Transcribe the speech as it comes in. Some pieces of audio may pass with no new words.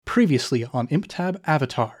Previously on ImpTab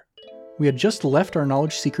Avatar. We had just left our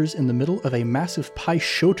knowledge seekers in the middle of a massive Pai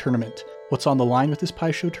Sho tournament. What's on the line with this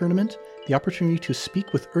Pai Sho tournament? The opportunity to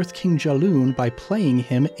speak with Earth King Jaloon by playing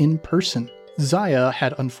him in person. Zaya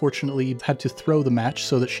had unfortunately had to throw the match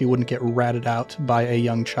so that she wouldn't get ratted out by a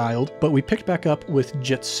young child, but we picked back up with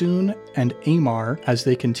Jetsoon and Amar as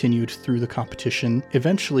they continued through the competition,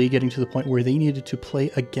 eventually getting to the point where they needed to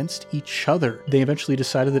play against each other. They eventually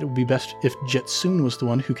decided that it would be best if Jetsoon was the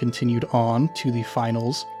one who continued on to the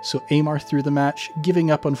finals, so Amar threw the match,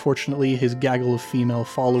 giving up unfortunately his gaggle of female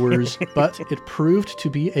followers, but it proved to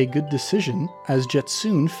be a good decision as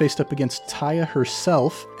Jetsoon faced up against Taya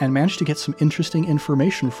herself and managed to get some interesting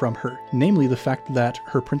information from her, namely the fact that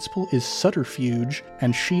her principal is Subterfuge,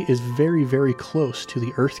 and she is very, very close to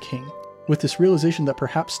the Earth King. With this realization that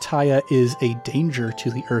perhaps Taya is a danger to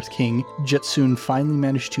the Earth King, Jetsoon finally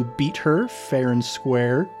managed to beat her fair and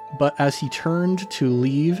square, but as he turned to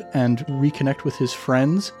leave and reconnect with his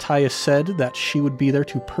friends, Taya said that she would be there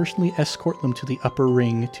to personally escort them to the upper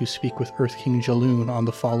ring to speak with Earth King Jaloon on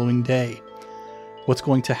the following day. What's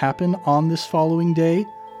going to happen on this following day?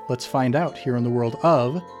 Let's find out here in the world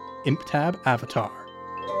of ImpTab Avatar.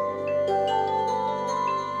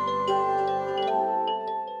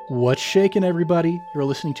 What's shaking, everybody? You're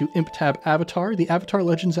listening to ImpTab Avatar, the Avatar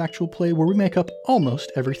Legends actual play where we make up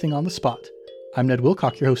almost everything on the spot. I'm Ned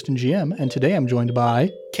Wilcock, your host and GM, and today I'm joined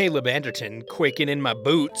by... Caleb Anderton, quaking in my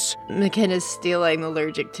boots. McKenna's still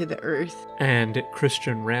allergic to the earth. And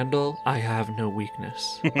Christian Randall, I have no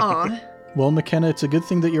weakness. Aw. Well, McKenna, it's a good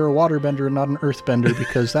thing that you're a waterbender and not an earthbender,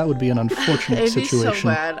 because that would be an unfortunate situation. It'd be so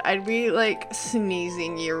bad. I'd be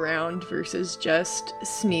sneezing year-round versus just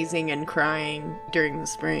sneezing and crying during the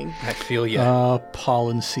spring. I feel ya.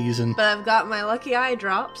 Pollen season. But I've got my lucky eye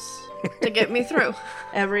drops to get me through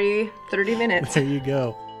every 30 minutes. There you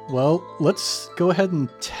go. Well, let's go ahead and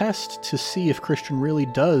test to see if Christian really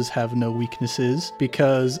does have no weaknesses,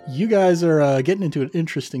 because you guys are getting into an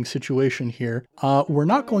interesting situation here. We're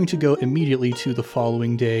not going to go immediately to the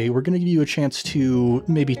following day. We're going to give you a chance to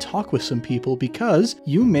maybe talk with some people, because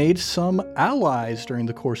you made some allies during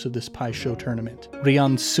the course of this Pai Sho tournament.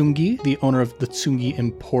 Ryan Tsungi, the owner of the Tsungi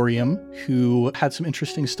Emporium, who had some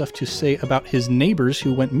interesting stuff to say about his neighbors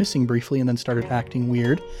who went missing briefly and then started acting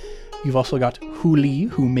weird. You've also got Huli,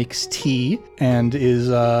 who makes tea and is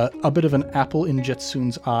a bit of an apple in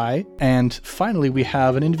Jetsoon's eye. And finally, we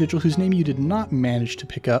have an individual whose name you did not manage to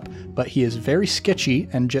pick up, but he is very sketchy,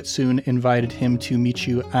 and Jetsoon invited him to meet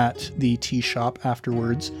you at the tea shop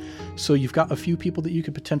afterwards. So you've got a few people that you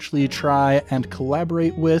could potentially try and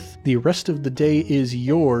collaborate with. The rest of the day is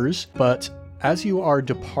yours, but as you are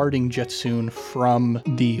departing Jetsoon from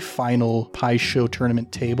the final Pai Sho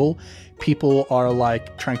tournament table, people are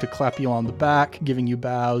trying to clap you on the back, giving you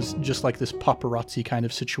bows, just like this paparazzi kind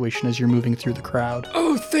of situation as you're moving through the crowd.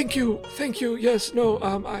 Oh, thank you. Yes, no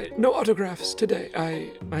no autographs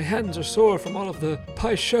today. My hands are sore from all of the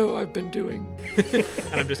Pai Sho I've been doing.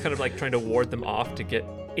 And I'm just kind of trying to ward them off to get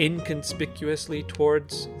inconspicuously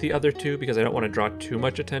towards the other two, because I don't want to draw too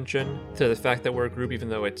much attention to the fact that we're a group, even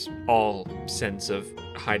though it's all sense of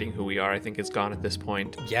hiding who we are, I think, is gone at this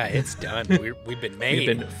point. Yeah, it's done. We've been made.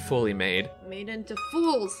 We've been fully made. Made into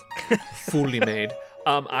fools. Fully made.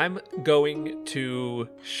 I'm going to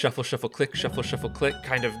shuffle, click,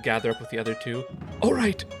 kind of gather up with the other two. All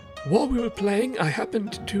right, while we were playing, I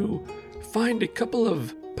happened to find a couple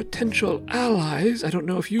of potential allies. I don't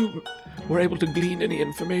know if you were able to glean any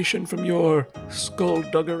information from your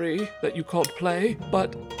skullduggery that you called play,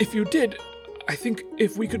 but if you did, I think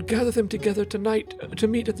if we could gather them together tonight to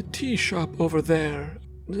meet at the tea shop over there.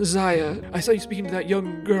 Zaya, I saw you speaking to that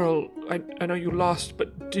young girl. I know you lost,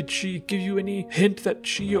 but did she give you any hint that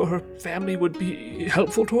she or her family would be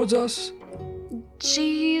helpful towards us?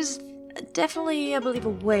 She's definitely, I believe,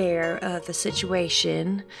 aware of the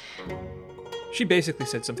situation. She basically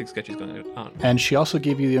said something sketchy is going on. And she also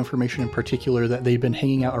gave you the information in particular that they've been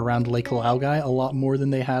hanging out around Lake Laogai a lot more than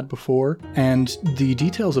they had before. And the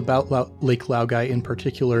details about Lake Laogai in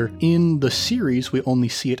particular, in the series, we only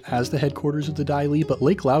see it as the headquarters of the Dai Li, but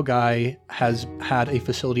Lake Laogai has had a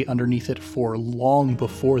facility underneath it for long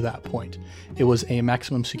before that point. It was a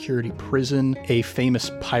maximum security prison. A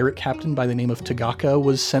famous pirate captain by the name of Tagaka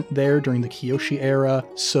was sent there during the Kyoshi era.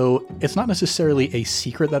 So it's not necessarily a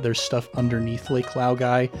secret that there's stuff underneath Lake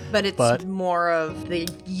Laogai. But it's more of the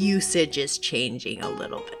usage is changing a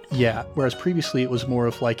little bit. Yeah, whereas previously it was more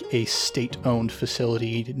of a state-owned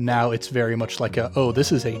facility. Now it's very much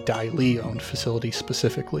this is a Dai Li-owned facility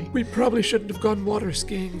specifically. We probably shouldn't have gone water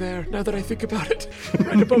skiing there, now that I think about it.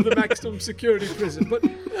 Right above the maximum security prison, but...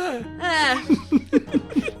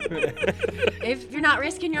 If you're not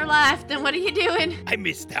risking your life, then what are you doing? I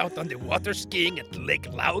missed out on the water skiing at Lake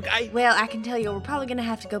Laogai. Well, I can tell you, we're probably gonna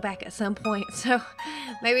have to go back at some point, so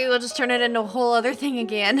maybe we'll just turn it into a whole other thing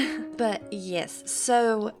again. But yes,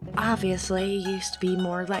 so obviously it used to be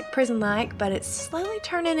more like prison-like, but it's slowly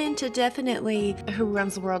turning into definitely Who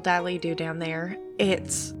Runs the World Dali do down there.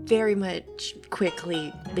 It's very much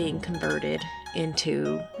quickly being converted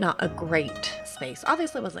into not a great space.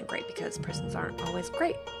 Obviously it wasn't great because prisons aren't always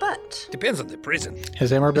great, but... Depends on the prison.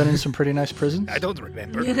 Has Amar been in some pretty nice prisons? I don't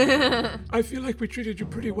remember. I feel like we treated you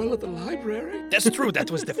pretty well at the library. That's true.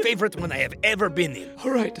 That was the favorite one I have ever been in.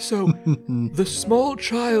 All right, so the small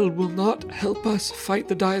child will not help us fight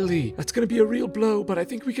the Dai Li. That's going to be a real blow, but I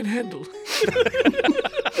think we can handle.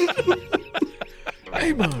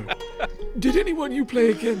 Amar, did anyone you play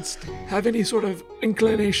against have any sort of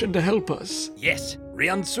inclination to help us? Yes,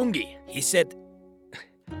 Ryan Sungi. He said...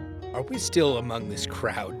 Are we still among this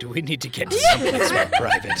crowd? Do we need to get someplace more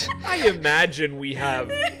private? I imagine we have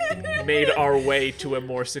made our way to a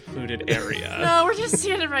more secluded area. No, we're just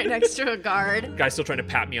standing right next to a guard. Guy's still trying to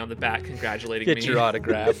pat me on the back, congratulating me. Get your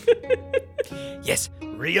autograph. Yes,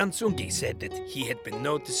 Ryan Sungi said that he had been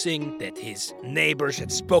noticing that his neighbors had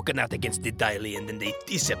spoken out against the Daili and then they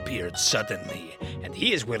disappeared suddenly. And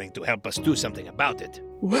he is willing to help us do something about it.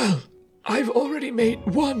 Well, I've already made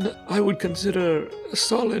one I would consider a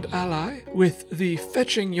solid ally with the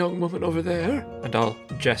fetching young woman over there. And I'll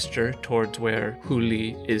gesture towards where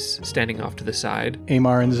Huli is standing off to the side.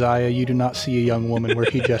 Amar and Zaya, you do not see a young woman where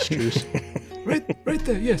he gestures. Right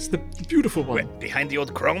there, yes, the beautiful one. Wait, behind the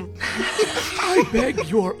old crone? I beg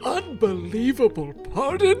your unbelievable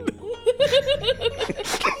pardon?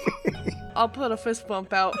 I'll put a fist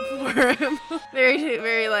bump out for him.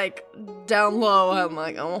 Very, like, down low. I'm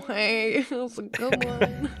like, oh, hey, that was a good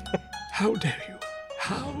one. How dare you?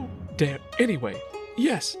 How dare... Anyway,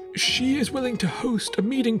 yes, she is willing to host a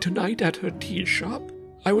meeting tonight at her tea shop.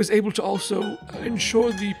 I was able to also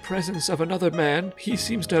ensure the presence of another man. He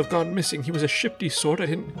seems to have gone missing. He was a shifty sort. I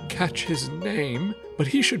didn't catch his name. But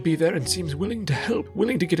he should be there and seems willing to help,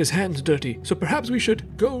 willing to get his hands dirty. So perhaps we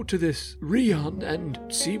should go to this Rion and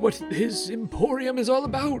see what his emporium is all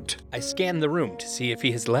about. I scanned the room to see if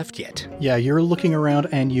he has left yet. Yeah, you're looking around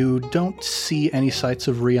and you don't see any sights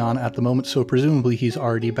of Rion at the moment, so presumably he's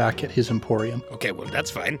already back at his emporium. Okay, well, that's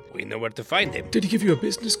fine. We know where to find him. Did he give you a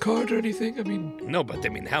business card or anything? I mean... No, but I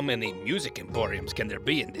mean, how many music emporiums can there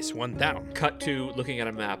be in this one town? Cut to looking at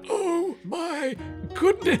a map. Oh my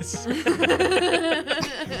goodness!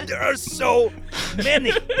 There are so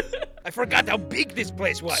many. I forgot how big this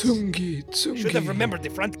place was. Tsungi. Should have remembered the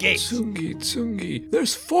front gate. Tsungi.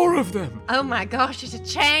 There's 4 of them. Oh my gosh, it's a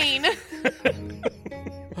chain.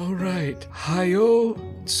 All right. Hayo,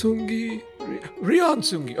 Tsungi, Rion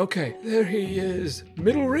Tsungi. Okay, there he is.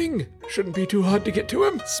 Middle ring. Shouldn't be too hard to get to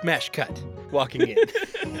him. Smash cut. Walking in.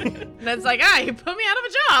 And it's like, you put me out of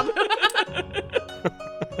a job.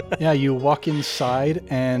 Yeah, you walk inside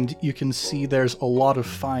and you can see there's a lot of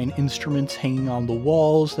fine instruments hanging on the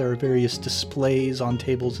walls. There are various displays on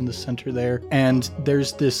tables in the center there. And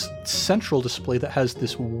there's this central display that has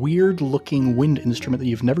this weird looking wind instrument that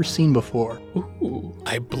you've never seen before. Ooh.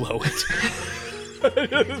 I blow it.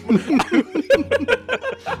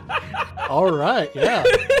 All right, yeah.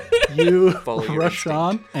 You Follow your rush instinct.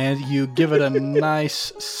 on and you give it a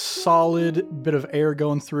nice solid bit of air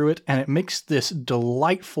going through it, and it makes this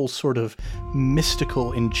delightful sort of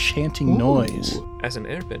mystical, enchanting noise. As an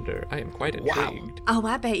airbender, I am quite Wow. intrigued. Oh,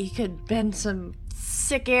 I bet you could bend some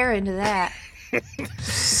sick air into that.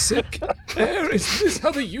 Sick air? Is this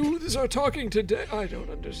how the youths are talking today? I don't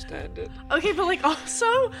understand it. Okay, but like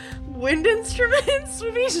also, wind instruments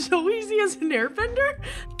would be so easy as an airbender.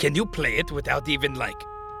 Can you play it without even,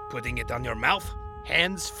 putting it on your mouth?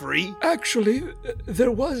 Hands free? Actually,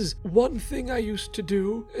 there was one thing I used to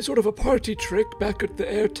do, sort of a party trick back at the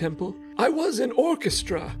air temple. I was in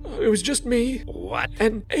orchestra. It was just me What?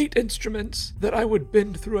 and 8 instruments that I would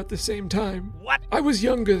bend through at the same time. What? I was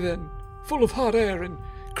younger then, full of hot air and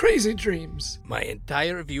crazy dreams. My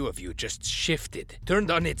entire view of you just shifted, turned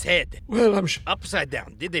on its head, Well, I'm upside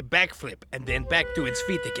down, did a backflip, and then back to its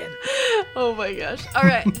feet again. Oh my gosh. All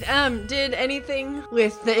right. Did anything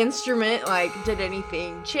with the instrument, did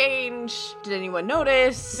anything change? Did anyone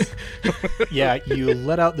notice? Yeah, you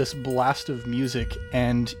let out this blast of music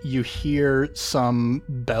and you hear some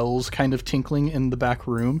bells kind of tinkling in the back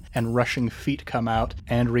room and rushing feet come out,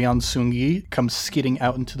 and Rion Tsungi comes skidding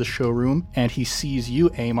out into the showroom and he sees you,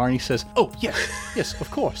 Amar, and he says, "Oh, yes,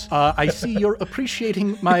 of course. I see you're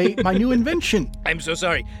appreciating my new invention." I'm so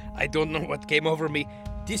sorry. I don't know what came over me.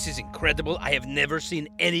 This is incredible. I have never seen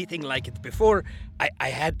anything like it before. I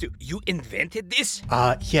had to... You invented this?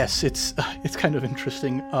 Yes, it's kind of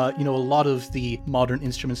interesting. A lot of the modern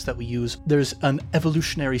instruments that we use, there's an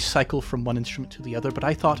evolutionary cycle from one instrument to the other, but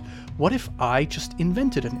I thought, what if I just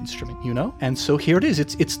invented an instrument, And so here it is.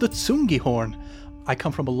 It's the tsungi horn. I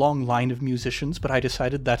come from a long line of musicians, but I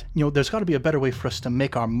decided that, there's got to be a better way for us to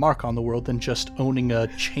make our mark on the world than just owning a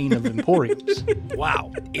chain of emporiums.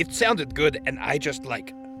 Wow, it sounded good, and I just,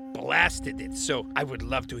 blasted it. So I would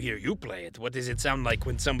love to hear you play it. What does it sound like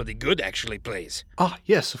when somebody good actually plays? Ah,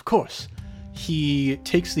 yes, of course. He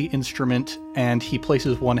takes the instrument and he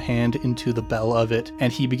places one hand into the bell of it,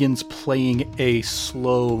 and he begins playing a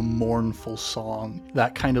slow, mournful song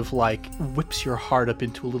that kind of whips your heart up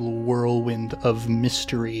into a little whirlwind of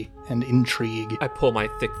mystery and intrigue. I pull my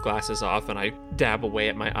thick glasses off and I dab away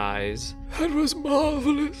at my eyes. That was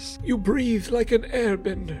marvelous. You breathe like an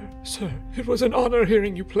airbender, sir. It was an honor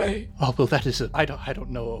hearing you play. Oh, well, that is I don't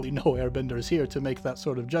know. No airbender is here to make that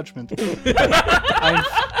sort of judgment.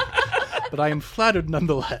 But I am flattered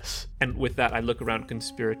nonetheless. And with that, I look around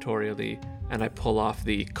conspiratorially and I pull off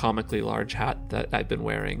the comically large hat that I've been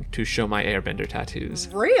wearing to show my airbender tattoos.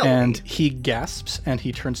 Really? And he gasps and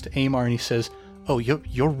he turns to Amar and he says, "Oh,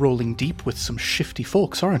 you're rolling deep with some shifty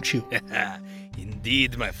folks, aren't you?"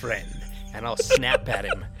 Indeed, my friend. And I'll snap at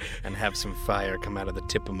him and have some fire come out of the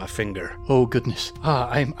tip of my finger. Oh, goodness.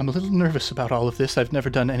 I'm a little nervous about all of this. I've never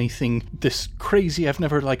done anything this crazy. I've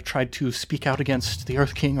never, tried to speak out against the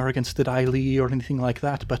Earth King or against the Dai Li or anything like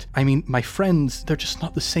that. But, my friends, they're just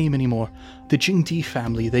not the same anymore. The Jingdi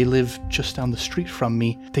family, they live just down the street from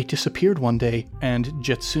me. They disappeared one day. And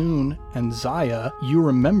Jetsun and Zaya, you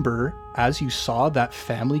remember... As you saw that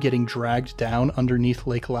family getting dragged down underneath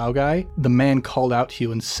Lake Laogai, the man called out to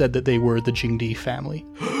you and said that they were the Jingdi family.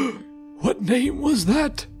 What name was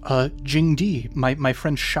that? Jingdi. My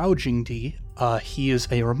friend Xiao Jingdi. He is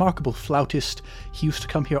a remarkable flautist. He used to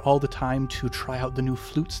come here all the time to try out the new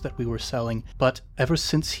flutes that we were selling. But ever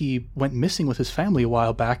since he went missing with his family a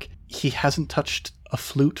while back, he hasn't touched a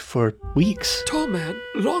flute for weeks. Tall man,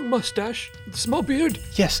 long mustache, small beard.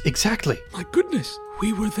 Yes, exactly. My goodness,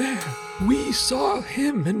 we were there. We saw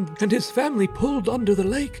him and his family pulled under the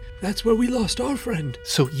lake. That's where we lost our friend.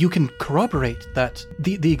 So you can corroborate that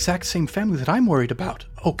the exact same family that I'm worried about.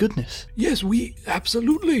 Oh, goodness. Yes,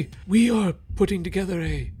 absolutely. We are putting together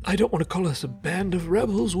I don't want to call us a band of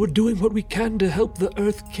rebels. We're doing what we can to help the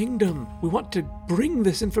Earth Kingdom. We want to bring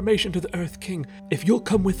this information to the Earth King. If you'll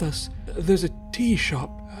come with us, there's a tea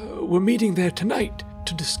shop. We're meeting there tonight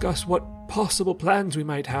to discuss what possible plans we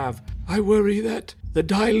might have. I worry that the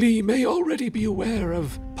Dai Li may already be aware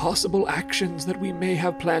of possible actions that we may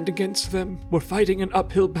have planned against them. We're fighting an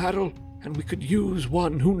uphill battle, and we could use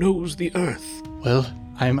one who knows the Earth. Well,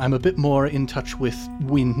 I'm a bit more in touch with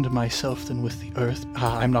wind myself than with the earth.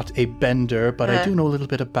 I'm not a bender, but I do know a little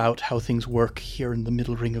bit about how things work here in the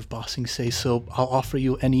middle ring of Bossing Say, so I'll offer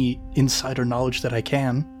you any insider knowledge that I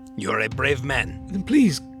can. You're a brave man. Then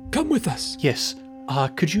please, come with us. Yes.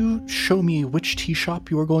 Could you show me which tea shop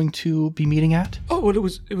you are going to be meeting at? Oh, well, it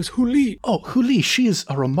was Huli. Oh, Huli, she is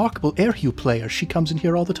a remarkable erhu player. She comes in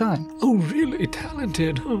here all the time. Oh, really?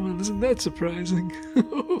 Talented? Oh, isn't that surprising?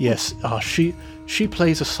 Yes, she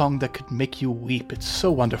plays a song that could make you weep. It's so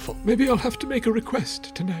wonderful. Maybe I'll have to make a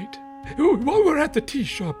request tonight. Oh, while we're at the tea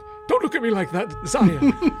shop, don't look at me like that,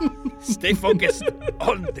 Zaya. Stay focused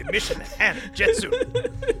on the mission at hand,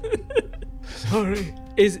 Jetsun. Sorry.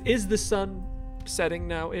 Is the sun setting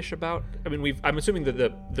now-ish about? I'm assuming that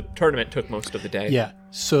the tournament took most of the day. Yeah,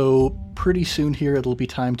 so pretty soon here it'll be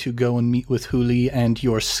time to go and meet with Huli and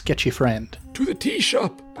your sketchy friend. To the tea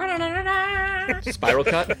shop. Spiral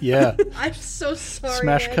cut? Yeah. I'm so sorry.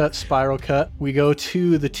 Smash cut, spiral cut. We go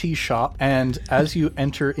to the tea shop, and as you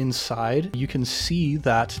enter inside, you can see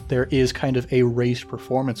that there is kind of a raised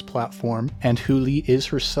performance platform, and Huli is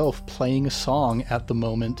herself playing a song at the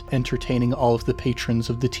moment, entertaining all of the patrons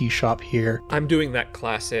of the tea shop here. I'm doing that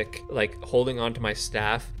classic, holding onto my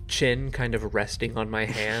staff, chin kind of resting on my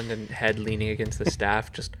hand and head leaning against the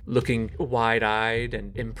staff, just looking wide-eyed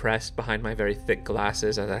and impressed behind my very thick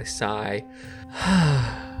glasses as I sigh.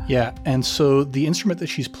 Yeah, and so the instrument that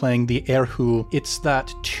she's playing, the erhu, it's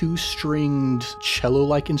that two-stringed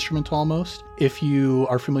cello-like instrument almost. If you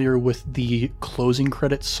are familiar with the closing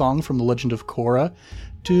credits song from The Legend of Korra,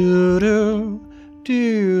 doo-doo,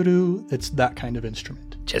 doo-doo, it's that kind of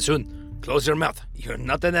instrument. Jetsun, close your mouth. You're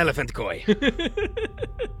not an elephant koi.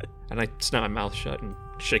 And I snap my mouth shut and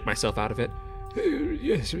shake myself out of it.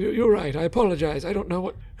 Yes, you're right. I apologize. I don't know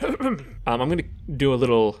what... I'm going to do a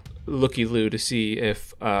little looky-loo to see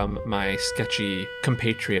if my sketchy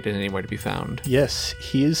compatriot is anywhere to be found. Yes,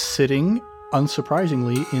 he is sitting,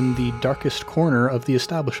 unsurprisingly, in the darkest corner of the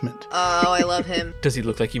establishment. Oh, I love him. Does he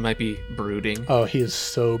look like he might be brooding? Oh, he is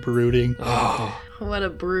so brooding. Oh. What a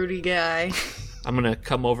broody guy. I'm going to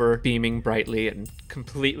come over, beaming brightly and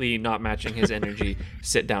completely not matching his energy,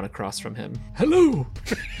 sit down across from him. Hello!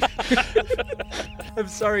 I'm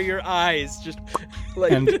sorry, your eyes just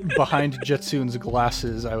like... And behind Jetsun's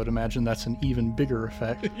glasses, I would imagine that's an even bigger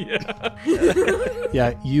effect. Yeah.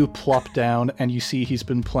 Yeah, you plop down and you see he's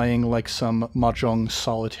been playing like some mahjong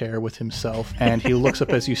solitaire with himself. And he looks up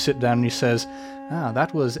as you sit down and he says,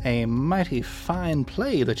 that was a mighty fine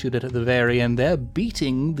play that you did at the very end there,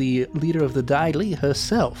 beating the leader of the Dai Li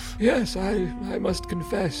herself. Yes, I must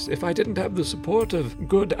confess, if I didn't have the support of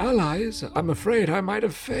good allies, I'm afraid I might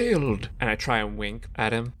have failed. And I try and wink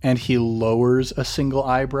at him. And he lowers a single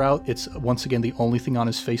eyebrow. It's once again the only thing on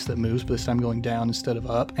his face that moves, but this time going down instead of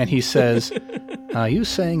up. And he says, are you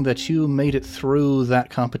saying that you made it through that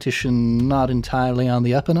competition not entirely on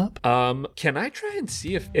the up and up? Can I try and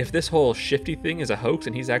see if this whole shifty thing is a hoax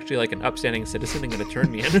and he's actually like an upstanding citizen and going to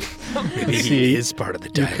turn me in? Maybe he is part of the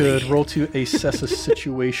You Dai could Li. roll to assess a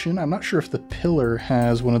situation. I'm not sure if the pillar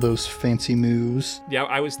has one of those fancy moves. Yeah,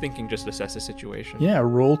 I was thinking just assess a situation. Yeah,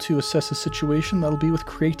 roll to assess a situation. That'll be with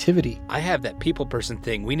creativity. I have that people person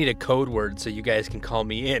thing. We need a code word so you guys can call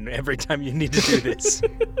me in every time you need to do this.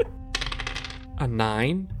 A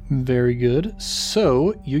 9? Very good.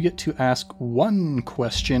 So you get to ask one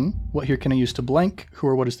question. What here can I use to blank? Who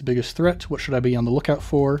or what is the biggest threat? What should I be on the lookout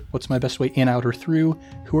for? What's my best way in, out, or through?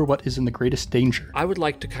 Who or what is in the greatest danger? I would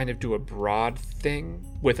like to kind of do a broad thing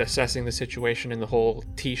with assessing the situation in the whole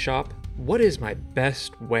tea shop. What is my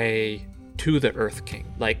best way to the Earth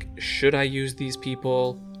King? Like, should I use these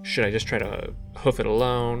people? Should I just try to hoof it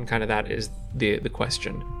alone? Kind of that is the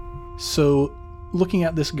question. So looking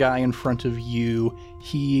at this guy in front of you,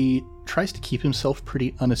 he tries to keep himself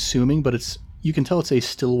pretty unassuming, but you can tell it's a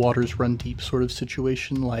still waters run deep sort of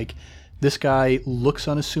situation. Like, this guy looks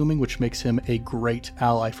unassuming, which makes him a great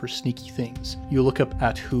ally for sneaky things. You look up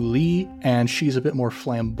at Hu Li, and she's a bit more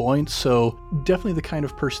flamboyant, so definitely the kind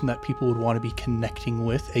of person that people would want to be connecting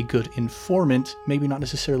with. A good informant, maybe not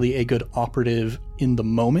necessarily a good operative in the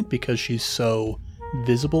moment because she's so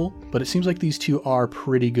visible, but it seems like these two are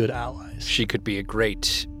pretty good allies. She could be a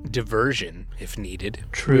great diversion if needed.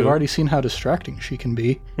 True. We've already seen how distracting she can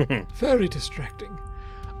be. Very distracting.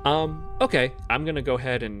 Okay, I'm gonna go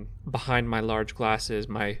ahead and behind my large glasses,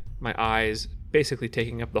 my eyes basically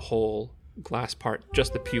taking up the whole glass part,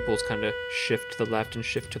 just the pupils kind of shift to the left and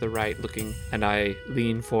shift to the right looking, and I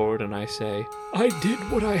lean forward and I say, I did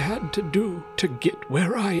what I had to do to get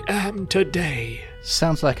where I am today.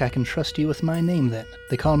 Sounds like I can trust you with my name then.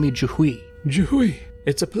 They call me Juhui. Juhui,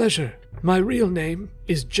 it's a pleasure. My real name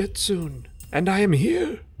is Jetsun, and I am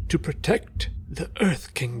here to protect the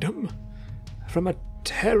Earth Kingdom from a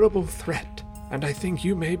terrible threat, and I think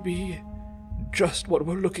you may be just what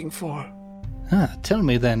we're looking for. Tell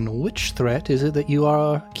me then, which threat is it that you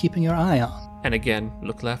are keeping your eye on? And again,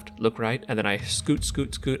 look left, look right, and then I scoot.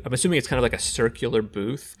 I'm assuming it's kind of like a circular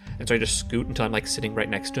booth, and so I just scoot until I'm like sitting right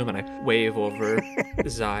next to him, and I wave over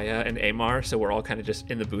Zaya and Amar, so we're all kind of just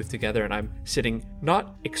in the booth together, and I'm sitting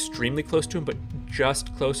not extremely close to him, but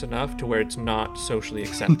just close enough to where it's not socially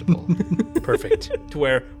acceptable. Perfect. To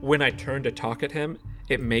where when I turn to talk at him,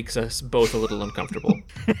 it makes us both a little uncomfortable.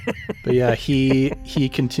 But yeah, he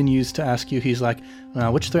continues to ask you, he's like,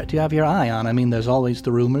 which threat do you have your eye on? I mean, there's always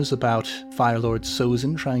the rumors about Fire Lord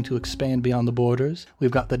Sozin trying to expand beyond the borders.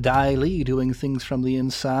 We've got the Dai Li doing things from the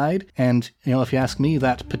inside. And, if you ask me,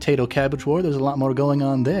 that potato cabbage war, there's a lot more going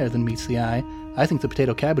on there than meets the eye. I think the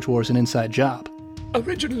potato cabbage war is an inside job.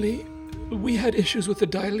 Originally, we had issues with the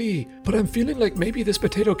Dai Li, but I'm feeling like maybe this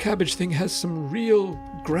potato cabbage thing has some real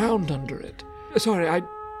ground under it. Sorry, I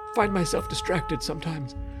find myself distracted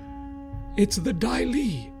sometimes. It's the Dai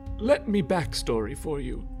Li. Let me backstory for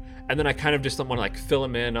you. And then I kind of just want to like fill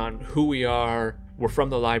him in on who we are. We're from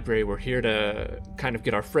the library. We're here to kind of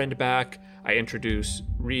get our friend back. I introduce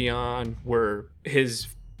Rion, where his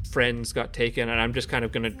friends got taken, and I'm just kind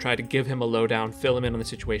of going to try to give him a lowdown, fill him in on the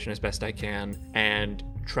situation as best I can, and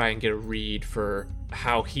try and get a read for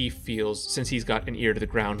how he feels, since he's got an ear to the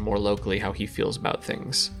ground more locally, how he feels about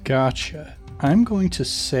things. Gotcha. I'm going to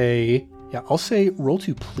say, I'll say roll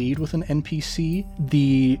to plead with an NPC.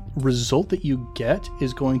 The result that you get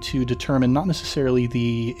is going to determine not necessarily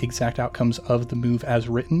the exact outcomes of the move as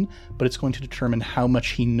written, but it's going to determine how much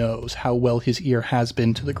he knows, how well his ear has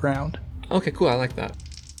been to the ground. Okay, cool. I like that.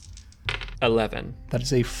 11. That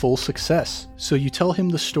is a full success. So you tell him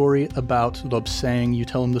the story about Lobsang, you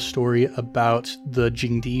tell him the story about the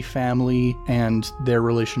Jingdi family and their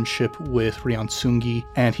relationship with Ryansungi,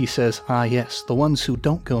 and he says, ah yes, the ones who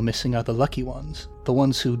don't go missing are the lucky ones. The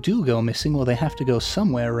ones who do go missing, well, they have to go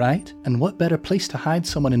somewhere, right? And what better place to hide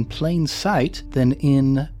someone in plain sight than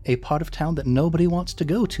in a part of town that nobody wants to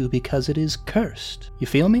go to because it is cursed. You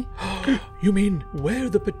feel me? You mean where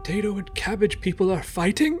the potato and cabbage people are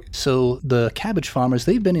fighting? So the cabbage farmers,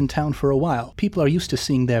 they've been in town for a while. People are used to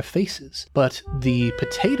seeing their faces. But the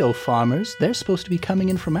potato farmers, they're supposed to be coming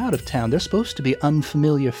in from out of town. They're supposed to be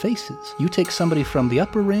unfamiliar faces. You take somebody from the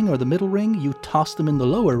upper ring or the middle ring, you toss them in the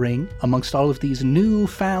lower ring amongst all of these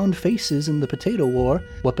new-found faces in the potato war.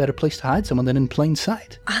 What better place to hide someone than in plain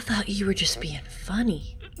sight? I thought you were just being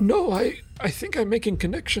funny. No, I think I'm making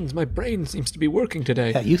connections. My brain seems to be working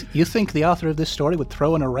today. Yeah, you think the author of this story would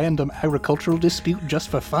throw in a random agricultural dispute just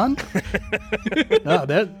for fun? No,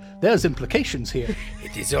 there's implications here.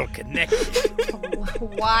 It is all connected.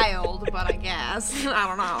 Wild, but I guess. I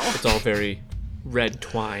don't know. It's all very red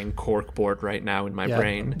twine corkboard right now in my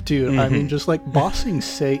brain. Dude, I mean, just like Bossing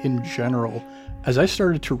Say in general, as I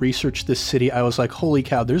started to research this city, I was like, holy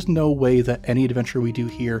cow, there's no way that any adventure we do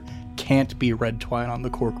here can't be red twine on the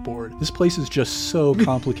corkboard. This place is just so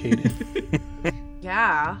complicated.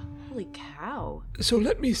 Yeah. Holy cow. So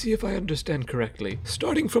let me see if I understand correctly.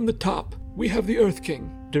 Starting from the top, we have the Earth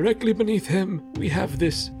King. Directly beneath him, we have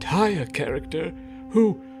this Taya character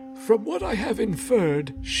who, from what I have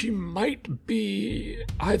inferred, she might be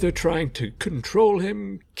either trying to control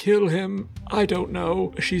him, kill him, I don't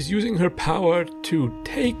know. She's using her power to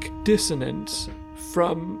take dissonance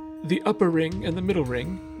from the upper ring and the middle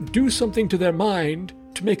ring, do something to their mind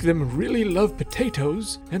to make them really love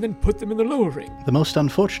potatoes, and then put them in the lower ring. The most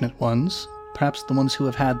unfortunate ones, perhaps the ones who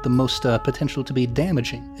have had the most potential to be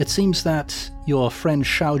damaging. It seems that your friend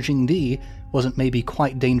Xiao Jingdi wasn't maybe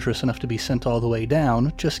quite dangerous enough to be sent all the way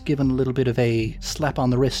down, just given a little bit of a slap on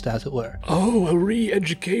the wrist, as it were. Oh, a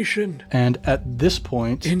re-education. And at this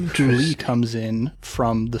point, Li comes in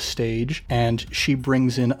from the stage, and she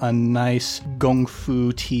brings in a nice gong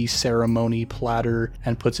fu tea ceremony platter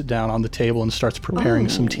and puts it down on the table and starts preparing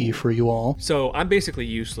some tea for you all. So I'm basically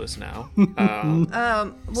useless now.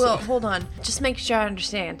 Well, hold on. Just make sure I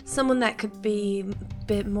understand. Someone that could be a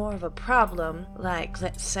bit more of a problem, like,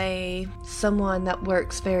 let's say, someone that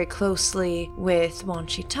works very closely with Wan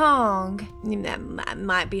Shi Tong, that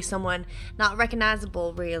might be someone not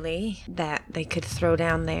recognizable, really, that they could throw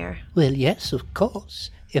down there. Well, yes, of course.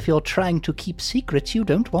 If you're trying to keep secrets, you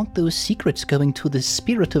don't want those secrets going to the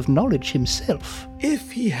spirit of knowledge himself.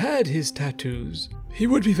 If he had his tattoos, he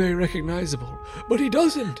would be very recognizable, but he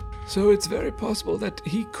doesn't. So it's very possible that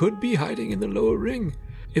he could be hiding in the lower ring.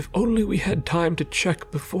 If only we had time to check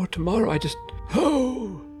before tomorrow.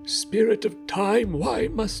 Oh, spirit of time, why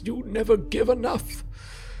must you never give enough?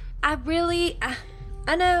 I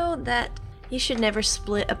know that you should never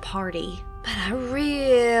split a party, but I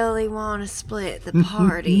really want to split the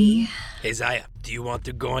party. Hey, Zaya, do you want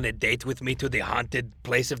to go on a date with me to the haunted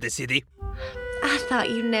place of the city? I thought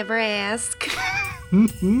you'd never ask.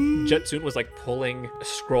 Jetsun was like pulling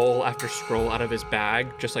scroll after scroll out of his bag,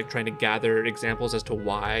 just like trying to gather examples as to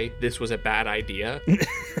why this was a bad idea.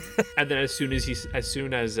 And then as soon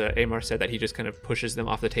as Amar said that, he just kind of pushes them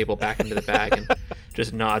off the table back into the bag and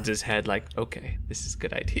just nods his head like, okay, this is a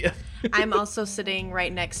good idea. I'm also sitting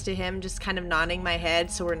right next to him, just kind of nodding my head,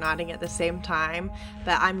 so we're nodding at the same time.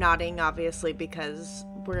 But I'm nodding, obviously, because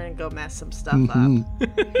we're going to go mess some stuff up.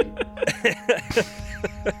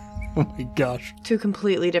 Oh my gosh. Two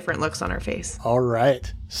completely different looks on her face. All right.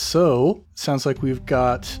 So, sounds like we've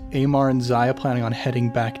got Amar and Zaya planning on heading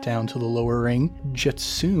back down to the lower ring.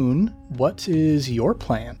 Jetsun, what is your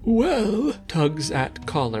plan? Well, tugs at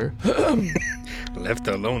collar. Left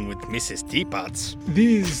alone with Mrs. Teapots.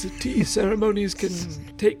 These tea ceremonies can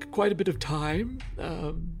take quite a bit of time.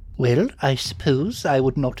 Well, I suppose I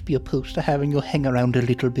would not be opposed to having you hang around a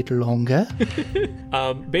little bit longer.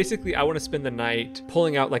 Basically, I want to spend the night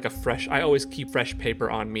pulling out like I always keep fresh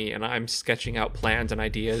paper on me, and I'm sketching out plans and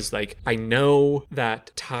ideas. Like, I know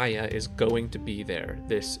that Taya is going to be there.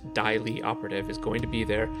 This Dai Li operative is going to be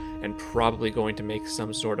there and probably going to make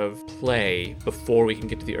some sort of play before we can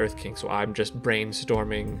get to the Earth King. So I'm just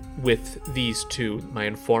brainstorming with these two, my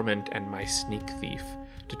informant and my sneak thief,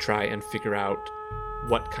 to try and figure out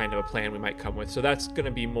what kind of a plan we might come with. So that's going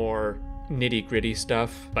to be more nitty-gritty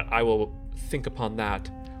stuff, but I will think upon that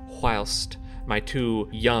whilst my two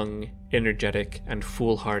young, energetic, and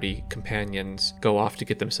foolhardy companions go off to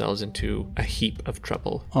get themselves into a heap of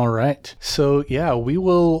trouble. All right. So, yeah, we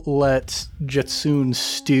will let Jetsoon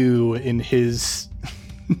stew in his...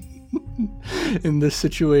 in this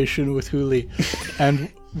situation with Huli.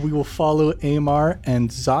 And we will follow Amar and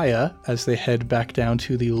Zaya as they head back down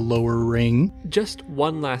to the lower ring. Just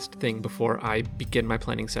one last thing before I begin my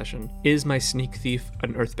planning session. Is my sneak thief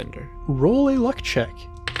an earthbender? Roll a luck check.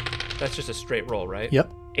 That's just a straight roll, right?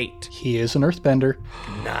 Yep. 8. He is an earthbender.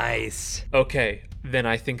 Nice. Okay, then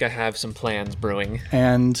I think I have some plans brewing.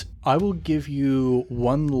 And I will give you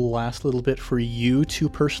one last little bit for you to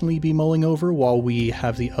personally be mulling over while we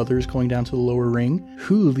have the others going down to the lower ring.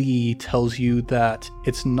 Huli tells you that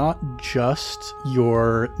it's not just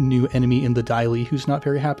your new enemy in the Dai Li who's not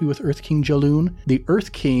very happy with Earth King Jaloon. The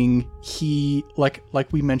Earth King, he, like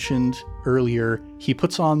we mentioned earlier, he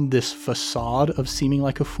puts on this facade of seeming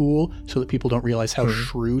like a fool so that people don't realize how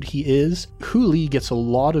shrewd he is. Huli gets a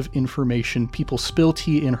lot of information. People spill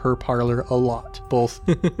tea in her parlor a lot, both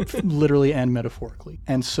literally and metaphorically.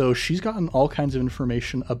 And so she's gotten all kinds of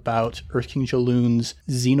information about Earth King Jaloon's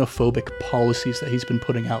xenophobic policies that he's been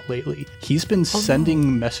putting out lately. He's been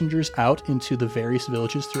sending messengers out into the various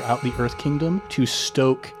villages throughout the Earth Kingdom to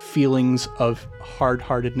stoke feelings of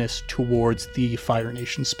hard-heartedness towards the Fire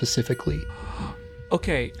Nation specifically.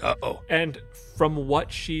 Okay. Uh-oh. And from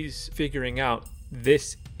what she's figuring out,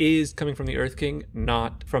 this is coming from the Earth King,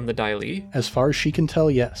 not from the Dai Li. As far as she can tell,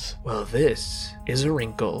 yes. Well, this is a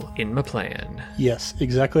wrinkle in my plan. Yes,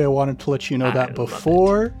 exactly. I wanted to let you know I that love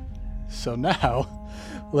before. So now,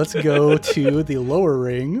 let's go to the lower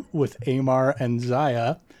ring with Amar and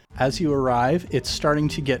Zaya. As you arrive, it's starting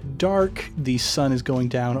to get dark. The sun is going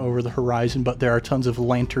down over the horizon, but there are tons of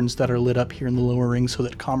lanterns that are lit up here in the lower ring so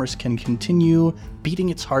that commerce can continue beating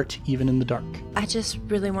its heart even in the dark. I just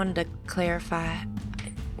really wanted to clarify.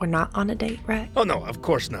 We're not on a date, right? Oh, no, of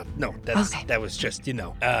course not. No, that was just,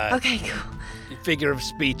 Okay, cool. figure of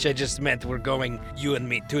speech. I just meant we're going, you and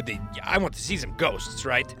me, to the... I want to see some ghosts,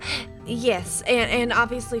 right? Yes, and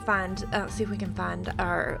obviously see if we can find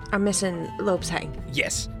our missing Lobsang.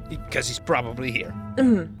 Yes, because he's probably here.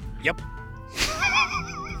 Mm-hmm. Yep.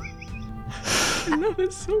 I love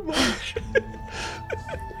it so much.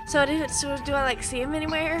 So do I see him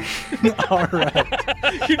anywhere? All right.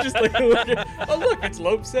 You're just like, oh look, it's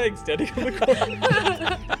Lobsang standing on the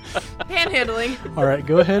corner. Panhandling. All right,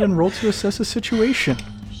 go ahead and roll to assess the situation.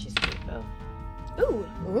 She's creepo.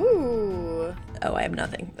 Ooh. Oh, I have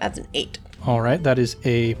nothing. That's an 8. All right, that is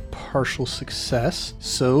a partial success.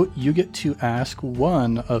 So you get to ask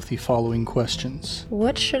one of the following questions.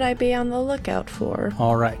 What should I be on the lookout for?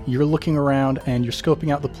 All right, you're looking around and you're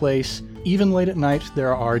scoping out the place. Even late at night,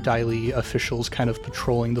 there are Dai Li officials kind of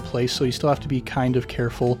patrolling the place, so you still have to be kind of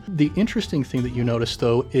careful. The interesting thing that you notice,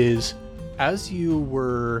 though, is as you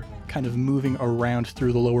were kind of moving around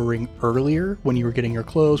through the lower ring earlier, when you were getting your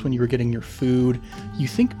clothes, when you were getting your food, you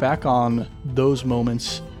think back on those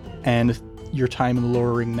moments and your time in the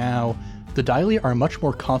lower ring now. The Dai Li are much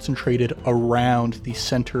more concentrated around the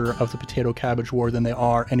center of the Potato Cabbage War than they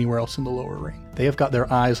are anywhere else in the lower ring. They have got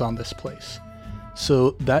their eyes on this place.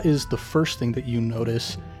 So that is the first thing that you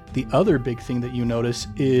notice. The other big thing that you notice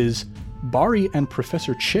is Bari and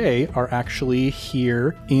Professor Che are actually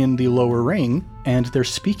here in the lower ring, and they're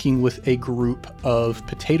speaking with a group of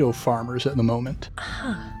potato farmers at the moment.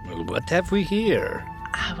 Well, what have we here?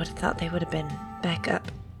 I would have thought they would have been back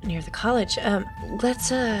up near the college. Let's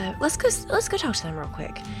go talk to them real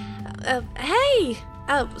quick. Hey!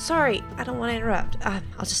 Oh, sorry, I don't want to interrupt. I'll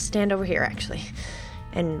just stand over here, actually,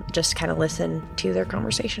 and just kind of listen to their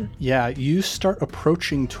conversation. Yeah, you start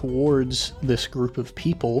approaching towards this group of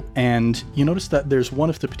people, and you notice that there's one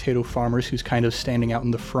of the potato farmers who's kind of standing out in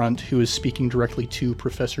the front, who is speaking directly to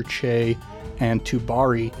Professor Che and to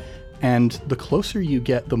Bari. And the closer you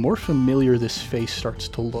get, the more familiar this face starts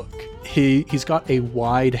to look. He's got a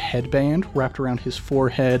wide headband wrapped around his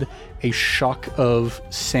forehead, a shock of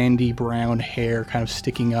sandy brown hair kind of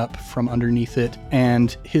sticking up from underneath it,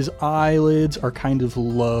 and his eyelids are kind of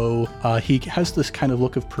low. He has this kind of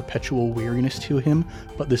look of perpetual weariness to him,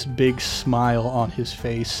 but this big smile on his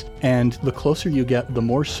face. And the closer you get, the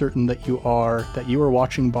more certain that you are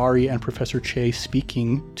watching Bari and Professor Che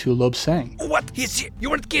speaking to Lobsang. What? He's here. You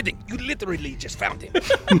weren't kidding. You literally just found him.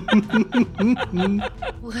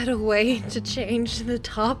 What a way to change the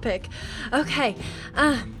topic. Okay,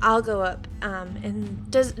 I'll go up. And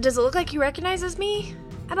does it look like he recognizes me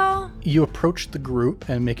at all? You approach the group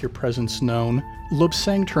and make your presence known.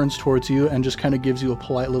 Lobsang turns towards you and just kind of gives you a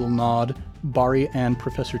polite little nod. Bari and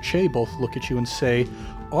Professor Che both look at you and say,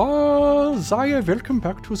 Zaya, welcome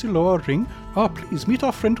back to the lower ring. Please meet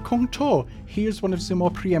our friend Kong To. He is one of the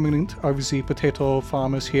more preeminent of the potato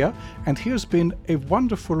farmers here, and he has been a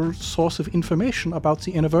wonderful source of information about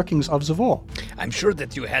the inner workings of the war. I'm sure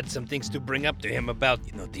that you had some things to bring up to him about,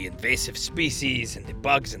 the invasive species and the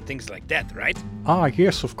bugs and things like that, right?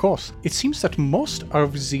 Yes, of course. It seems that most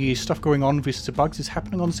of the stuff going on with the bugs is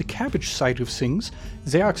happening on the cabbage side of things.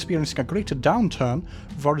 They are experiencing a great downturn,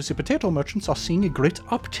 while the potato merchants are seeing a great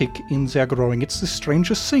uptick in their growing. It's the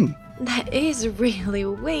strangest thing. That is really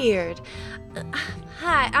weird.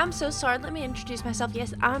 Hi, I'm so sorry. Let me introduce myself.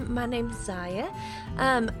 Yes, my name's Zaya.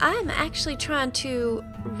 I'm actually trying to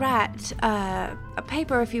write a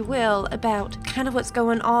paper, if you will, about kind of what's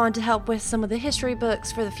going on to help with some of the history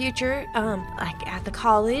books for the future, like at the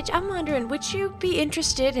college. I'm wondering, would you be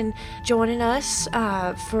interested in joining us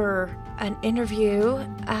for an interview?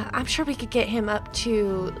 I'm sure we could get him up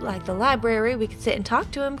to, like, the library. We could sit and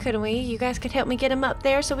talk to him, couldn't we? You guys could help me get him up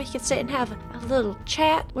there so we could sit and have a little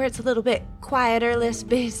chat where it's a little bit quieter, less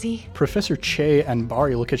busy. Professor Che and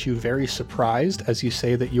Bari look at you very surprised as you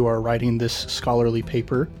say that you are writing this scholarly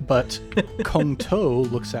paper, but Kong To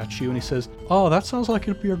looks at you and he says, that sounds like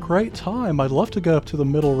it'd be a great time. I'd love to go up to the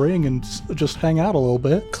middle ring and just hang out a little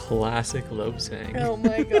bit. Classic Lobsang. Oh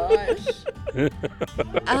my gosh.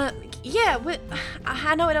 Yeah,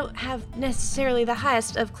 I know I don't have necessarily the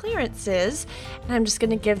highest of clearances, and I'm just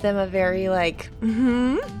gonna give them a very, like,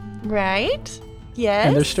 right? Yes?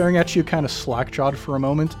 And they're staring at you kind of slack-jawed for a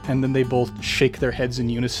moment, and then they both shake their heads in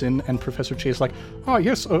unison, and Professor Che is like,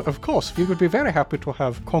 yes, of course, we would be very happy to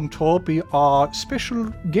have Kong To be our special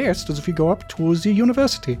guest as we go up to the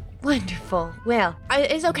university. Wonderful. Well,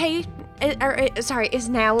 is okay, is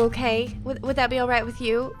now okay? Would that be alright with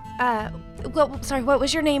you? Sorry, what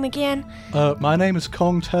was your name again? My name is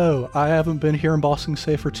Kong To. I haven't been here in Bossing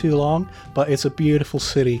Say for too long, but it's a beautiful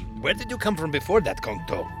city. Where did you come from before that, Kong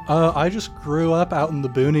To? I just grew up out in the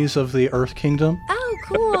boonies of the Earth Kingdom. Oh,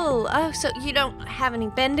 cool. So you don't have any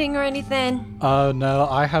bending or anything? No,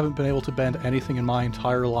 I haven't been able to bend anything in my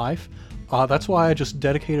entire life. That's why I just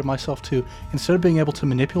dedicated myself to, instead of being able to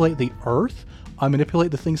manipulate the Earth, I manipulate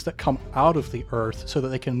the things that come out of the Earth so that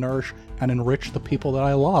they can nourish and enrich the people that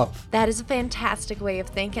I love. That is a fantastic way of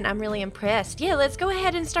thinking. I'm really impressed. Yeah, let's go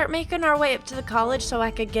ahead and start making our way up to the college so I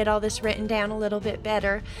could get all this written down a little bit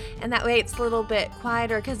better. And that way it's a little bit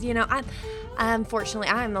quieter because, unfortunately,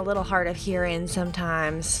 I'm a little hard of hearing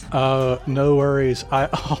sometimes. No worries.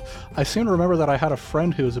 I seem to remember that I had a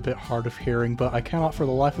friend who was a bit hard of hearing, but I cannot for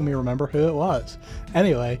the life of me remember who it was.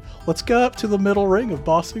 Anyway, let's go up to the middle ring of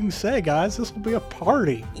Bossing Say, guys. This will be a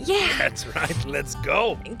party. Yeah. That's right. Let's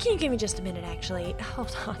go. Can you give me just a minute, actually?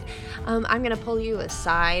 Hold on. I'm going to pull you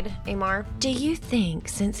aside, Amar. Do you think,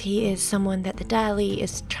 since he is someone that the Dali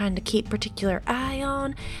is trying to keep particular eye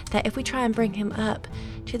on, that if we try and bring him up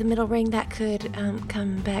to the middle ring, that could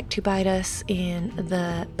come back to bite us in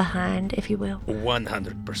the behind, if you will?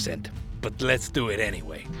 100%. But let's do it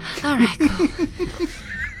anyway. All right, cool.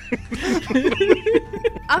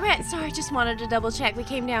 Okay, sorry, just wanted to double check. We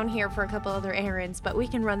came down here for a couple other errands, but we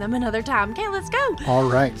can run them another time. Okay, let's go. All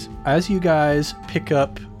right. As you guys pick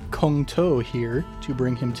up Kong To here to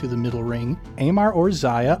bring him to the middle ring, Amar or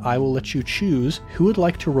Zaya, I will let you choose who would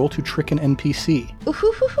like to roll to trick an NPC.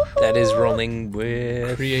 That is rolling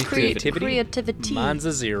with Creativity. Creativity. Mine's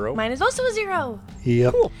a 0. Mine is also a 0.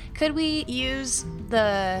 Yep. Cool. Could we use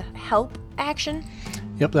the help action?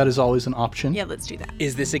 Yep, that is always an option. Yeah, let's do that.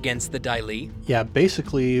 Is this against the Dai Li? Yeah,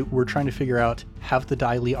 basically, we're trying to figure out, have the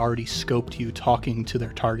Dai Li already scoped you talking to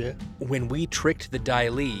their target? When we tricked the Dai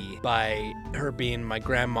Li by her being my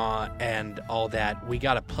grandma and all that, we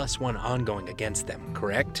got a +1 ongoing against them,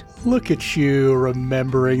 correct? Look at you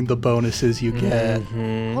remembering the bonuses you get.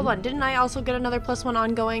 Hold on, didn't I also get another +1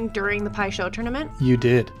 ongoing during the Pie Show tournament? You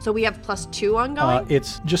did. So we have +2 ongoing?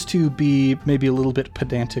 It's just to be maybe a little bit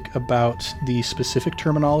pedantic about the specific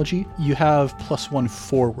terminology. You have +1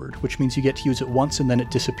 forward, which means you get to use it once and then it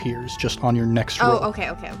disappears just on your next roll. Oh, okay.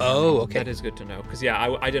 Oh, okay. That is good to know. Because,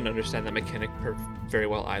 yeah, I didn't understand that mechanic very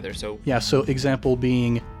well either. So Yeah, so example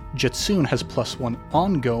being Jitsun has +1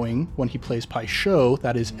 ongoing when he plays Pai Sho,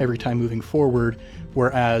 that is every time moving forward,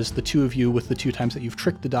 whereas the two of you with the 2 times that you've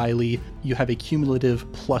tricked the Dai Li, you have a cumulative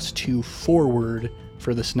 +2 forward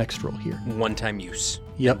for this next roll here. One-time use.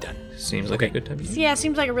 Yep. Done. seems like a good time to use. Yeah,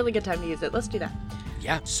 seems like a really good time to use it. Let's do that.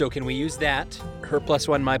 Yeah, so can we use that? Her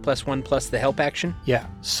 +1, my +1, plus the help action? Yeah,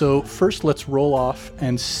 so first let's roll off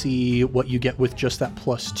and see what you get with just that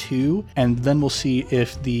 +2, and then we'll see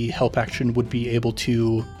if the help action would be able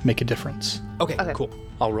to make a difference. Okay, cool.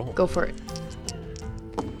 I'll roll. Go for it.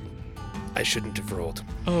 I shouldn't have rolled.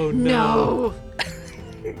 Oh, no.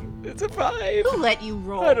 It's a 5. Who let you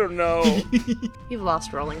roll? I don't know. You've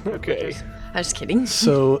lost rolling privileges. Okay. I'm just kidding.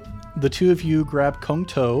 So the two of you grab Kung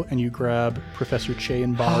To and you grab Professor Che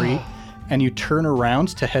and Bari, and you turn around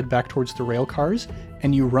to head back towards the rail cars,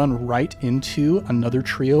 and you run right into another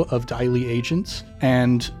trio of Dai Li agents,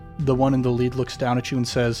 and the one in the lead looks down at you and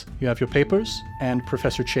says, "You have your papers?" And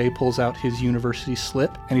Professor Che pulls out his university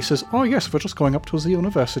slip, and he says, "Oh yes, we're just going up to the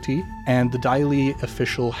university." And the Dai Li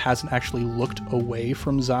official hasn't actually looked away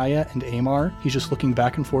from Zaya and Amar. He's just looking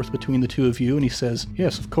back and forth between the two of you, and he says,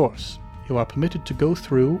 "Yes, of course. You are permitted to go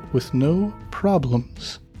through with no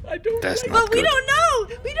problems." I don't That's think- not But we good. don't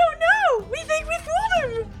know! We don't know! We think we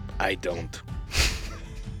fooled him! I don't.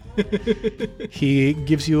 He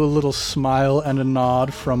gives you a little smile and a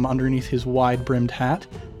nod from underneath his wide-brimmed hat,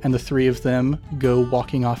 and the three of them go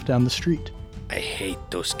walking off down the street. I hate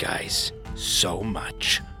those guys so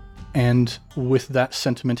much. And with that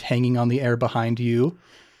sentiment hanging on the air behind you,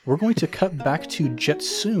 we're going to cut back to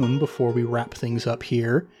Jetsoon before we wrap things up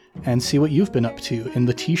here and see what you've been up to in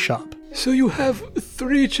the tea shop. So you have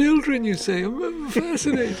 3 children, you say?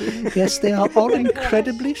 Fascinating. Yes, they are all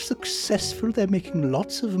incredibly successful. They're making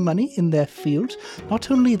lots of money in their fields.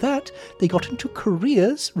 Not only that, they got into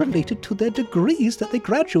careers related to their degrees that they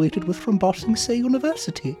graduated with from Ba Sing Se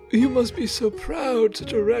University. You must be so proud,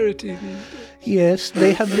 such a rarity. Yes,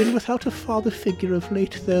 they have been without a father figure of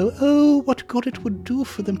late, though. Oh, what good it would do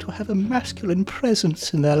for them to have a masculine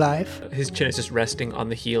presence in their life. His chin is just resting on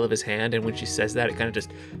the heel of his hand, and when she says that, it kind of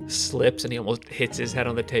just slips, and he almost hits his head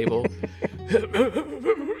on the table.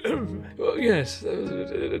 Well, yes,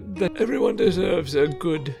 that everyone deserves a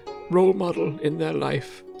good role model in their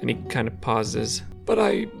life. And he kind of pauses. But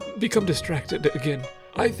I become distracted again.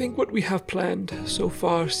 I think what we have planned so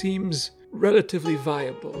far seems relatively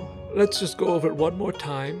viable. Let's just go over it one more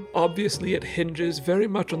time. Obviously, it hinges very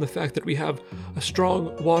much on the fact that we have a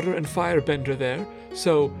strong water and firebender there,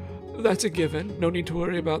 so that's a given. No need to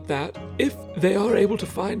worry about that. If they are able to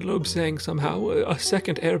find Lobsang somehow, a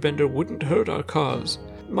second airbender wouldn't hurt our cause.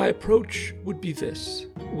 My approach would be this.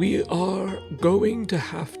 We are going to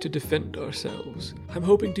have to defend ourselves. I'm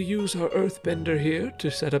hoping to use our earthbender here to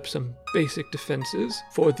set up some basic defenses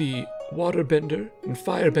for the waterbender and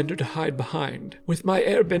firebender to hide behind. With my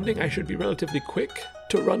airbending, I should be relatively quick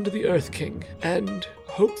to run to the Earth King and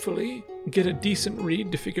hopefully get a decent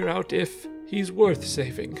read to figure out if he's worth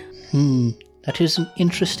saving. That is an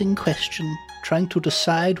interesting question. Trying to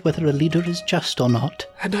decide whether a leader is just or not.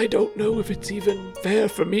 And I don't know if it's even fair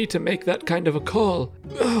for me to make that kind of a call.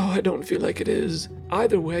 Oh, I don't feel like it is.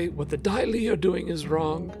 Either way, what the Dai Li are doing is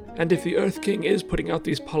wrong. And if the Earth King is putting out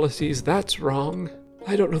these policies, that's wrong.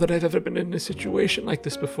 I don't know that I've ever been in a situation like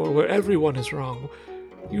this before where everyone is wrong.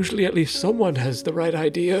 Usually at least someone has the right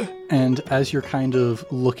idea. And as you're kind of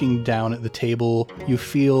looking down at the table, you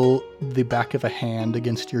feel the back of a hand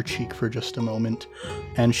against your cheek for just a moment.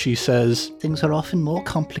 And she says, "Things are often more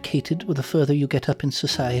complicated the further you get up in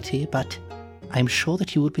society, but I'm sure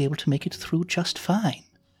that you will be able to make it through just fine."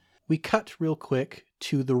 We cut real quick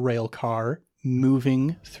to the rail car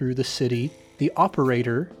moving through the city. The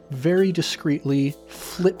operator very discreetly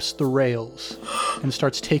flips the rails and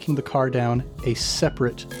starts taking the car down a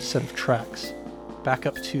separate set of tracks, back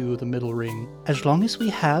up to the middle ring. As long as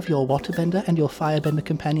we have your waterbender and your firebender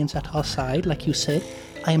companions at our side, like you said,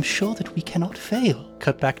 I am sure that we cannot fail.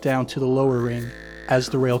 Cut back down to the lower ring as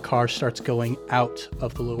the rail car starts going out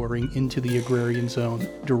of the lower ring into the agrarian zone,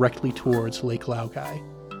 directly towards Lake Laogai.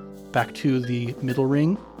 Back to the middle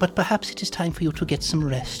ring. But perhaps it is time for you to get some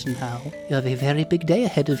rest now. You have a very big day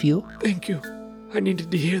ahead of you. Thank you. I needed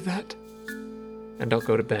to hear that. And I'll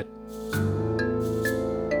go to bed.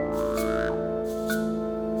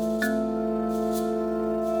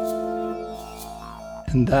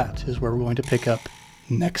 And that is where we're going to pick up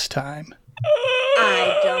next time.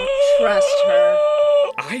 I don't trust her.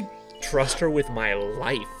 I trust her with my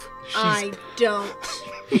life. I don't.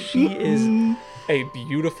 She is a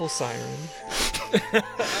beautiful siren.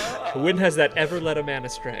 When has that ever led a man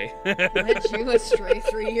astray? Let you astray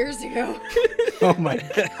 3 years ago. Oh my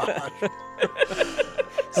god.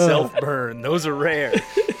 Self-burn. Those are rare.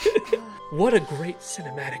 What a great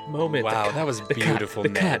cinematic moment. Wow, The cut, that was the beautiful,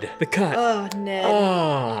 cut, Ned. The cut. Oh, Ned.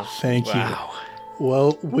 Oh. Thank you. Wow.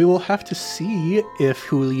 Well, we will have to see if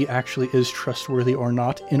Huli actually is trustworthy or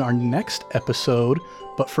not in our next episode.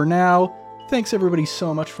 But for now, thanks everybody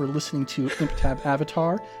so much for listening to ImpTab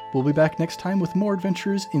Avatar. We'll be back next time with more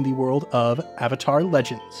adventures in the world of Avatar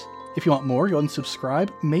Legends. If you want more, go ahead and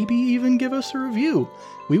subscribe, maybe even give us a review.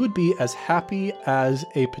 We would be as happy as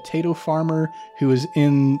a potato farmer who is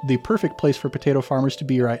in the perfect place for potato farmers to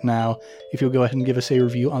be right now if you'll go ahead and give us a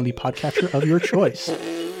review on the podcatcher of your choice.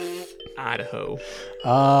 Idaho.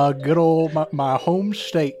 Good old my home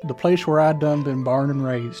state, the place where I done been born and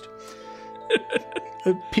raised.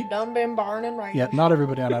 Done been barn and right. Yeah, not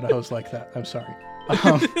everybody on Idaho's like that. I'm sorry.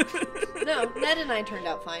 No, Ned and I turned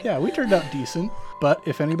out fine. Yeah, we turned out decent. But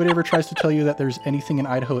if anybody ever tries to tell you that there's anything in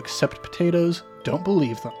Idaho except potatoes, don't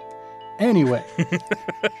believe them. Anyway.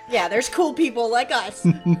 Yeah, there's cool people like us.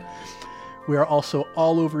 We are also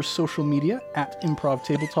all over social media at Improv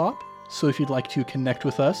Tabletop. So if you'd like to connect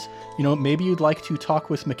with us, maybe you'd like to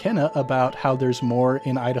talk with McKenna about how there's more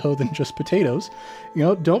in Idaho than just potatoes,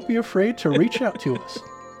 don't be afraid to reach out to us.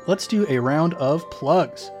 Let's do a round of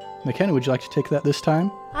plugs. McKenna, would you like to take that this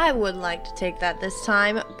time? I would like to take that this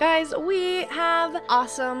time. Guys, we have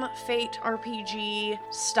awesome Fate RPG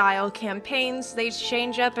style campaigns. They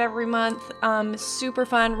change up every month. Super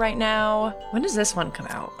fun right now. When does this one come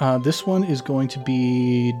out? This one is going to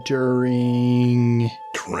be during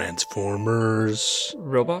Transformers.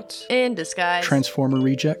 Robots? In Disguise. Transformer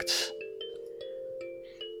Rejects.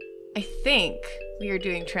 I think we are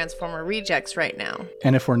doing Transformer Rejects right now.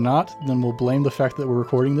 And if we're not, then we'll blame the fact that we're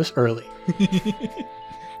recording this early.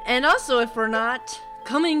 And also, if we're not,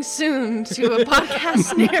 coming soon to a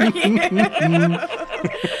podcast near you.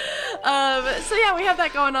 So yeah, we have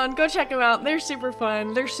that going on. Go check them out. They're super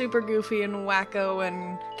fun. They're super goofy and wacko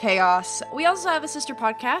and chaos. We also have a sister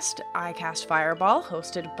podcast, I Cast Fireball,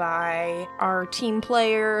 hosted by our team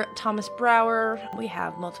player, Thomas Brower. We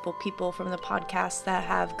have multiple people from the podcast that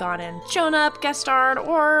have gone and shown up, guest starred,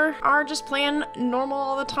 or are just playing normal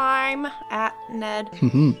all the time at Ned.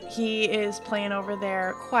 He is playing over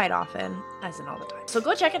there quite often, as in all the time. So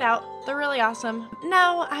go check it out. They're really awesome.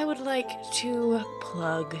 Now I would like to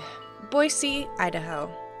plug Boise,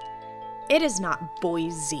 Idaho. It is not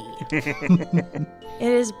Boise. It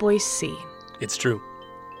is Boise. It's true.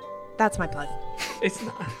 That's my plug. It's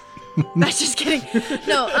not. That's just kidding.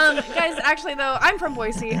 No, guys, actually, though, I'm from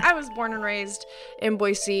Boise. I was born and raised in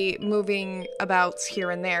Boise, moving about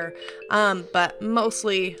here and there, but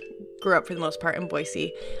mostly grew up for the most part in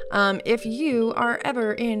Boise. If you are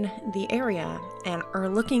ever in the area and are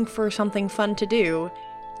looking for something fun to do,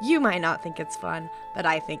 you might not think it's fun, but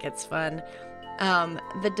I think it's fun.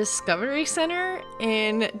 The Discovery Center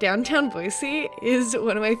in downtown Boise is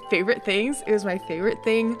one of my favorite things. It was my favorite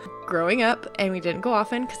thing growing up, and we didn't go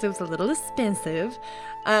often because it was a little expensive.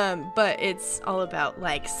 But it's all about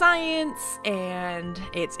like science, and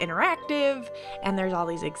it's interactive, and there's all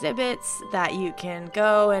these exhibits that you can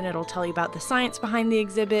go and it'll tell you about the science behind the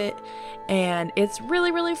exhibit, and it's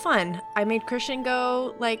really, really fun. I made Christian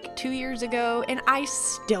go like 2 years ago, and I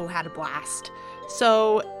still had a blast.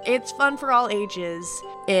 So it's fun for all ages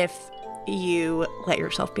if you let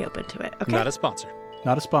yourself be open to it. Okay. Not a sponsor.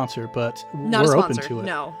 Not a sponsor, but Not we're a open sponsor. to it.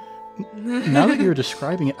 No. Now that you're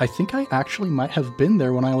describing it, I think I actually might have been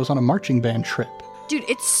there when I was on a marching band trip. Dude,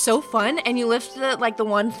 it's so fun, and you lift the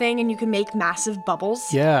one thing and you can make massive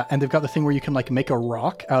bubbles. Yeah, and they've got the thing where you can like make a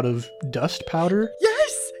rock out of dust powder.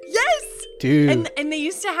 Yes! Dude. And they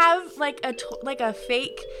used to have like a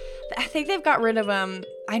fake. I think they've got rid of them.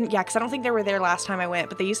 Because I don't think they were there last time I went.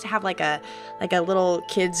 But they used to have like a little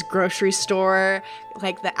kids grocery store,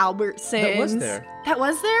 like the Albertsons. That was there. That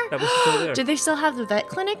was there. That was still there. Did they still have the vet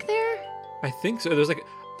clinic there? I think so. There was like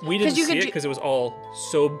we didn't see it because it was all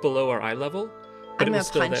so below our eye level. But I'm it was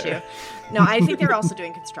gonna still punch there. you. No, I think they were also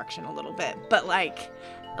doing construction a little bit, but like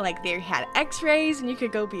they had X-rays and you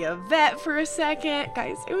could go be a vet for a second.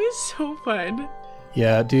 Guys, it was so fun.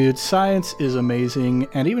 Yeah, dude, science is amazing.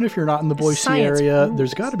 And even if you're not in the Boise Science area, rules.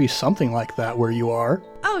 there's got to be something like that where you are.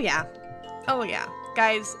 Oh yeah,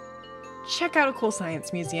 guys, check out a cool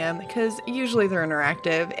science museum because usually they're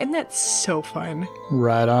interactive and that's so fun.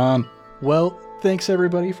 Right on. Well, thanks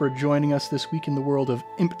everybody for joining us this week in the world of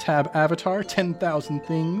ImpTab Avatar 10,000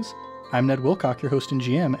 Things. I'm Ned Wilcock, your host and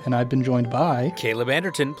GM, and I've been joined by Caleb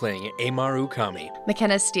Anderton playing Amaru Kami.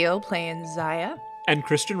 McKenna Steele playing Zaya. And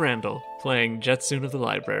Christian Randall playing Jetsoon of the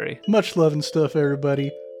Library. Much love and stuff,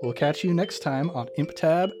 everybody. We'll catch you next time on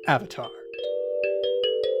ImpTab Avatar.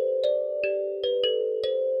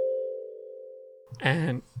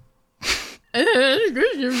 And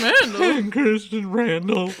Christian Randall. and Christian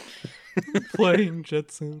Randall playing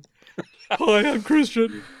Jetsoon. Hi, I'm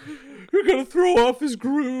Christian. You're gonna throw off his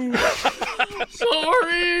groove.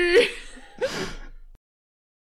 Sorry.